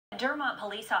Dermott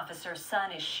police officer's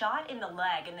son is shot in the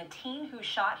leg, and the teen who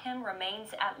shot him remains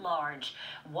at large.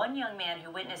 One young man who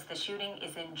witnessed the shooting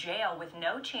is in jail with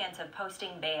no chance of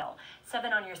posting bail.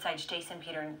 7 on Your Side's Jason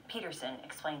Peterson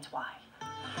explains why.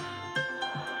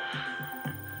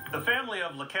 The family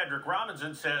of LaKedrick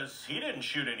Robinson says he didn't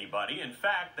shoot anybody. In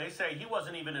fact, they say he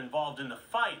wasn't even involved in the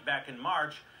fight back in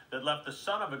March that left the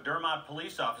son of a Dermott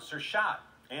police officer shot.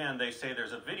 And they say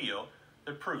there's a video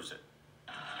that proves it.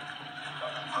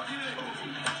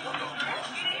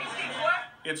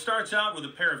 It starts out with a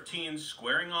pair of teens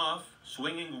squaring off,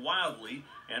 swinging wildly,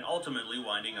 and ultimately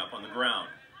winding up on the ground.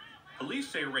 Police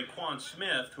say Raekwon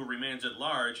Smith, who remains at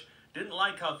large, didn't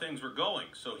like how things were going,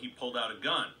 so he pulled out a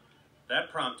gun. That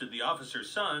prompted the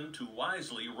officer's son to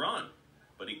wisely run,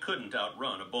 but he couldn't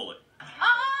outrun a bullet.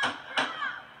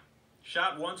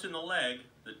 Shot once in the leg,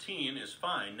 the teen is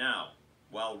fine now.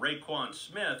 While Raekwon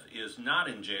Smith is not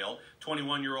in jail,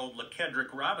 21-year-old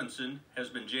LaKedrick Robinson has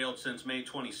been jailed since May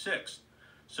 26th.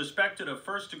 Suspected of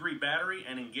first-degree battery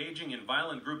and engaging in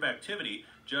violent group activity,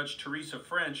 Judge Teresa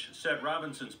French set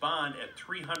Robinson's bond at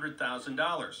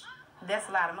 $300,000. That's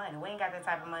a lot of money. We ain't got that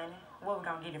type of money. Where we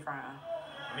gonna get it from?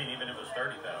 I mean, even if it was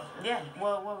 $30,000. Yeah,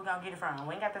 well, where we gonna get it from?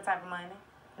 We ain't got that type of money.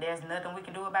 There's nothing we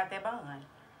can do about that bond.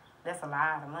 That's a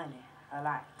lot of money. A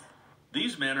lot.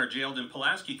 These men are jailed in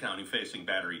Pulaski County facing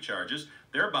battery charges.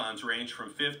 Their bonds range from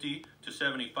 $50,000 to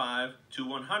 $75,000 to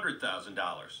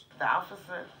 $100,000. The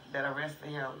officer that arrested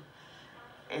him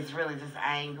is really just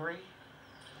angry.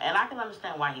 And I can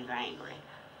understand why he's angry.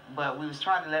 But we was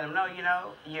trying to let him know,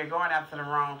 you're going after the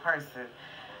wrong person.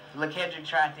 LaKedrick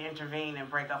tried to intervene and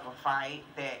break up a fight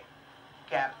that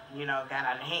got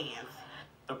out of hands.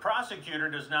 The prosecutor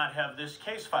does not have this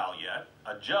case file yet.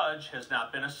 A judge has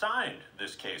not been assigned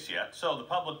this case yet. So the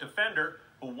public defender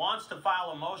who wants to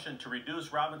file a motion to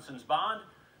reduce Robinson's bond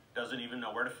doesn't even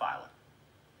know where to file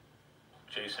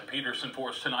it. Jason Peterson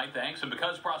for us tonight, thanks. And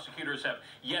because prosecutors have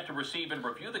yet to receive and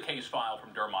review the case file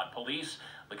from Dermott Police,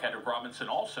 LaKedrick Robinson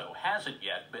also hasn't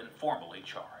yet been formally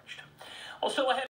charged. Also ahead.